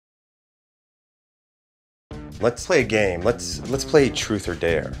Let's play a game. Let's play truth or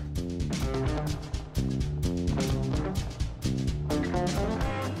dare.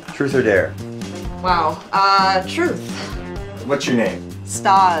 Truth or dare? Wow. Truth. What's your name?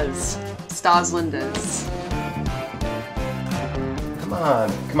 Staz Lindes.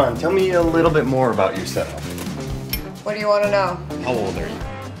 Come on, tell me a little bit more about yourself. What do you want to know? How old are you?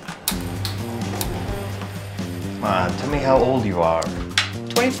 Come on, tell me how old you are.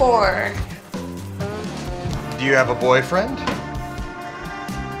 24. Do you have a boyfriend?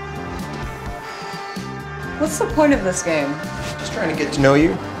 What's the point of this game? Just trying to get to know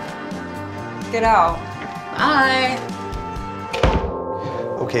you. Get out. Bye.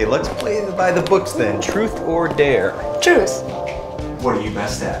 Okay, let's play by the books then. Truth or dare? Truth. What are you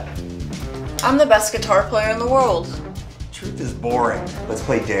best at? I'm the best guitar player in the world. Truth is boring. Let's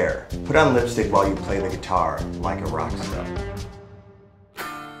play dare. Put on lipstick while you play the guitar, like a rock star.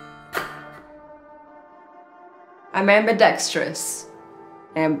 I'm ambidextrous.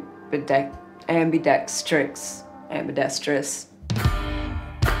 Ambidextrous.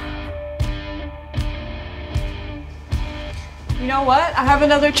 You know what? I have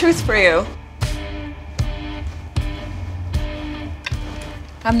another truth for you.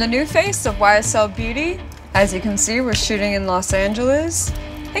 I'm the new face of YSL Beauty. As you can see, we're shooting in Los Angeles.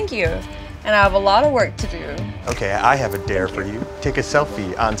 Thank you. And I have a lot of work to do. Okay, I have a dare for you. Take a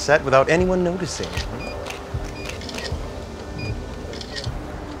selfie on set without anyone noticing.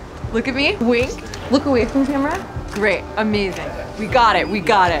 Look at me, wink, look away from camera. Great, amazing. We got it.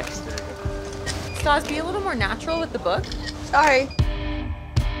 Staz, be a little more natural with the book. Sorry.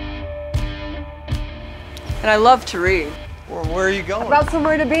 And I love to read. Well, where are you going? About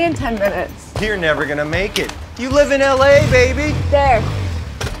somewhere to be in 10 minutes. You're never gonna make it. You live in LA, baby. There.